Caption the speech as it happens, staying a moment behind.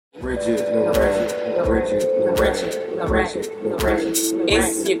It's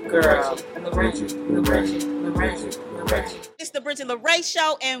your girl. It's the Bridget LeRae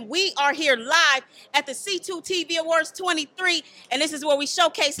Show, and we are here live at the C2 TV Awards 23, and this is where we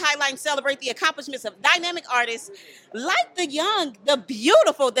showcase, highlight, and celebrate the accomplishments of dynamic artists like the young, the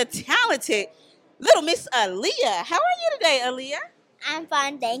beautiful, the talented little Miss Ahleeya. How are you today, Ahleeya? I'm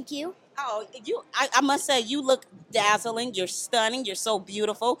fine, thank you. Oh, I must say, you look dazzling. You're stunning. You're so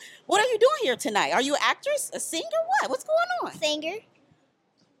beautiful. What are you doing here tonight? Are you an actress, a singer? What's going on? Singer.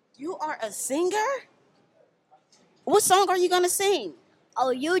 You are a singer? What song are you going to sing? Oh,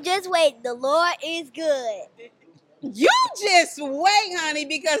 you just wait. The Lord is good. You just wait, honey,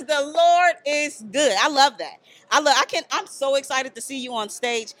 because the Lord is good. I love that. I'm so excited to see you on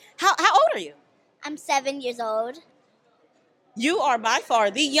stage. How old are you? I'm 7 years old. You are by far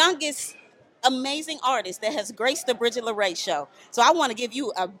the youngest amazing artist that has graced the Bridget LeRae Show. So I want to give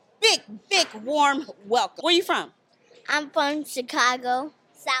you a big, warm welcome. Where are you from? I'm from Chicago,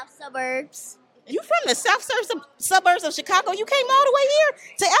 South Suburbs. You from the south suburbs of Chicago? You came all the way here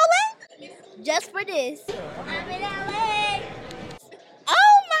to LA? Just for this. I'm in LA.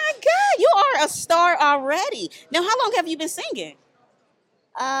 Oh my God, you are a star already. Now, how long have you been singing?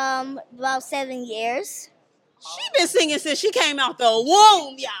 About 7 years. She been singing since she came out the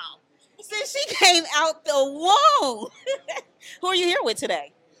womb, y'all. Since she came out the womb. Who are you here with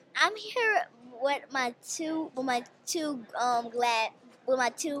today? I'm here with my two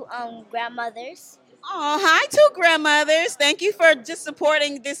grandmothers. Oh, hi, two grandmothers. Thank you for just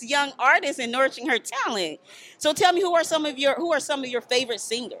supporting this young artist and nourishing her talent. So tell me, who are some of your favorite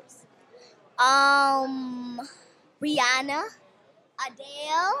singers? Rihanna,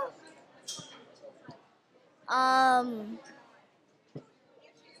 Adele.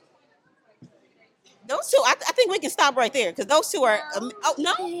 Those two, I think we can stop right there because those two are. Oh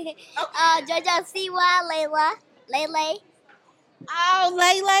no. Okay. Jojo Siwa, Lele. Oh,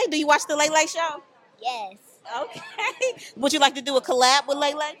 Lele. Do you watch the Lele Show? Yes. Okay. Would you like to do a collab with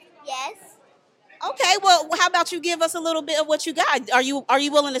Lele? Yes. Okay. Well, how about you give us a little bit of what you got? Are you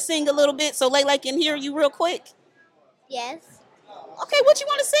willing to sing a little bit so Lele can hear you real quick? Yes. Okay. What you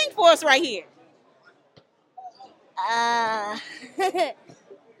want to sing for us right here? I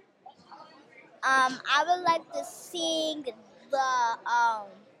would like to sing the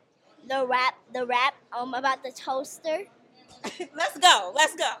rap about the toaster. Let's go.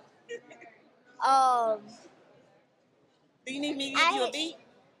 Do you need me to give you a beat?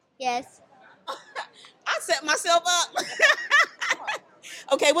 Yes. I set myself up.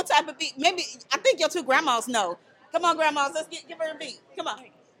 Okay, what type of beat? Maybe I think your two grandmas know. Come on, grandmas, let's give her a beat. Come on.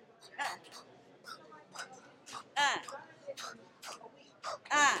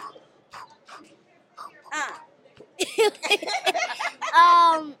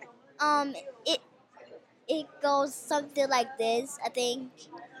 It goes something like this, I think.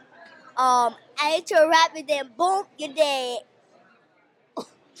 I hit your rap and then boom, you're dead.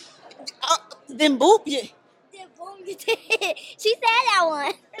 Then boop you. Then boom, you're dead. She said that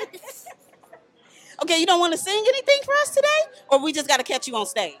one. Okay, you don't want to sing anything for us today? Or we just got to catch you on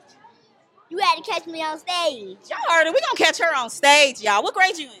stage? You had to catch me on stage. Y'all heard it. We're going to catch her on stage, y'all. What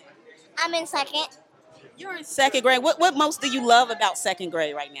grade you in? I'm in second. You're in second grade. What most do you love about second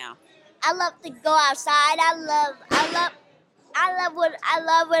grade right now? I love to go outside. I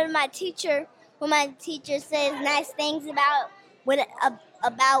love when my teacher says nice things about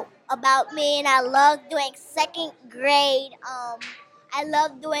me, and I love doing second grade. I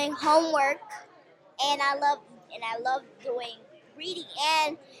love doing homework, and I love doing reading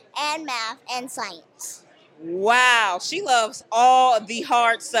and math and science. Wow, she loves all the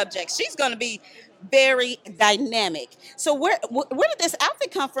hard subjects. She's going to be very dynamic. So where did this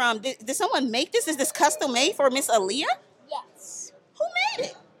outfit come from? Did someone make this? Is this custom made for Miss Ahleeya? Yes. Who made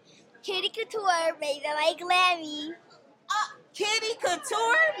it? Kitty Couture made it like Glammy. Kitty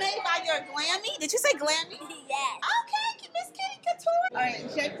Couture made by your Glammy? Did you say Glammy? Yes. Okay, Miss Kitty Couture. All right,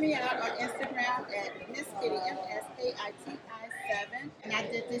 check me out on Instagram at Miss Kitty MSKITI7, and I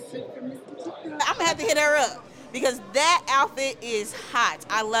did this suit for Miss Kitty. I'm gonna have to hit her up because that outfit is hot.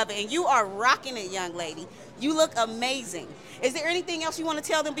 I love it, and you are rocking it, young lady. You look amazing. Is there anything else you want to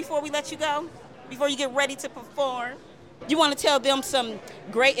tell them before we let you go? Before you get ready to perform? You want to tell them some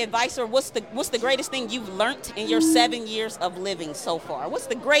great advice, or what's the greatest thing you've learned in your 7 years of living so far? What's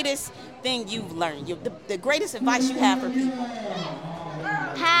the greatest thing you've learned? The greatest advice you have for people?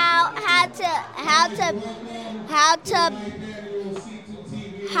 How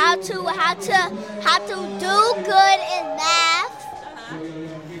to do good in math.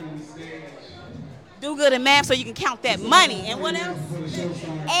 Do good in math so you can count that money. And what else?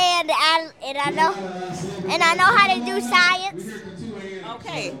 And I know how to do science.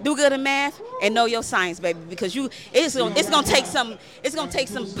 Okay, do good in math and know your science, baby, because it's gonna take some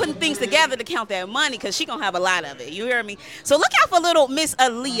putting things together to count that money, because she gonna have a lot of it. You hear me? So look out for little Miss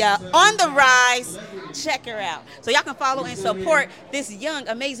Ahleeya on the rise. Check her out so y'all can follow and support this young,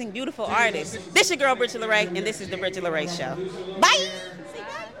 amazing, beautiful artist. This your girl Bridget LeRae, and this is the Bridget LeRae Show. Bye.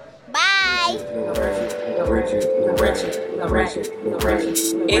 Bye.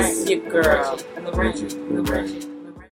 It's your girl.